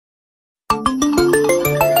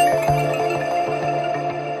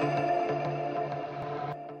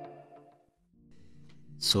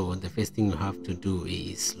So the first thing you have to do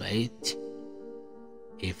is write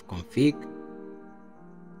if config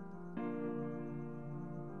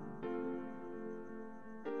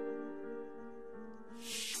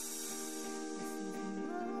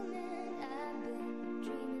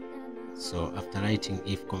So after writing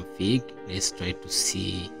if config, let's try to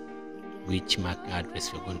see which MAC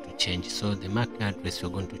address we're going to change. So the MAC address we're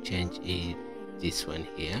going to change is this one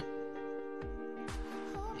here.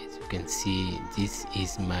 As you can see, this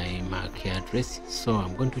is my MAC address. So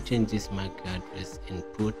I'm going to change this MAC address and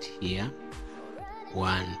put here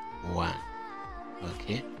 11.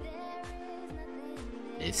 Okay,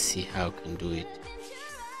 let's see how I can do it.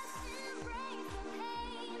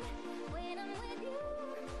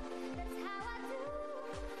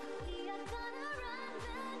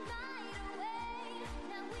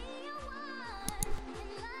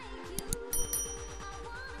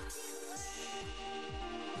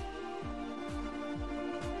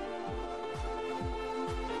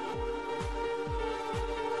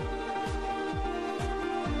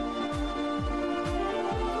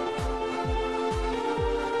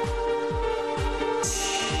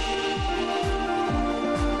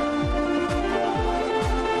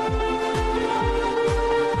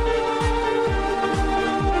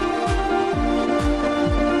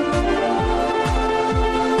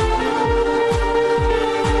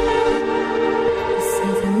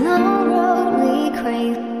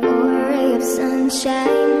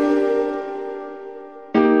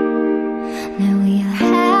 Now we are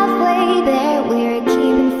halfway there, we're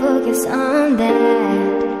keeping focus on that.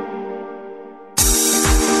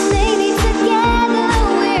 Maybe together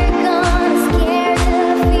we're gonna scare the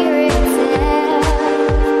fear itself.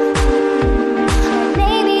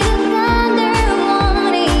 Maybe the thunder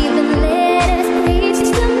won't even let us reach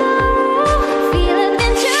tomorrow. Feel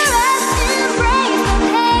adventurous, embrace the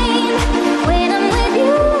pain. When I'm with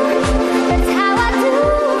you, that's how I do.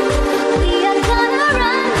 We are gonna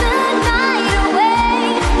run the night away.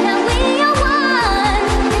 Now we are one,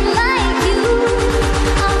 and like you,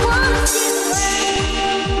 I want you.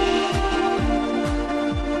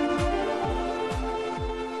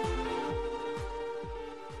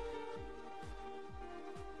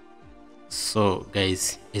 So guys,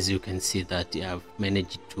 as you can see that I've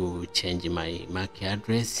managed to change my MAC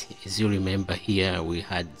address. As you remember, here we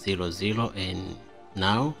had 00 and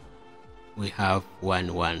now we have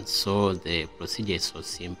 11. So the procedure is so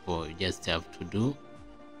simple. You just have to do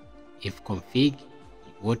if config.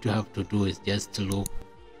 What you have to do is just look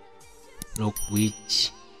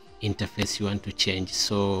which interface you want to change.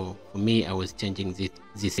 So for me, I was changing this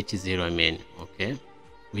H0 main, okay,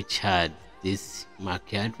 which had this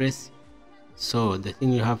MAC address. So the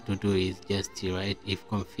thing you have to do is just write if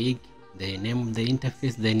config, the name of the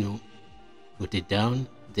interface, then you put it down,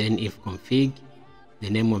 then if config, the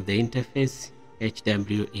name of the interface,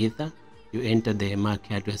 HW ether, you enter the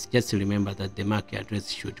MAC address. Just remember that the MAC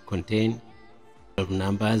address should contain 12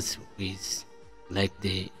 numbers with like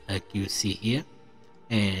you see here,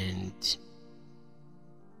 and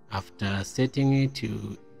after setting it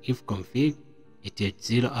to if config, it is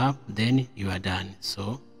 0 up, then you are done.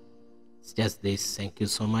 So it's just this. Thank you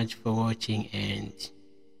so much for watching and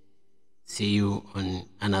see you on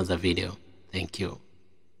another video. Thank you.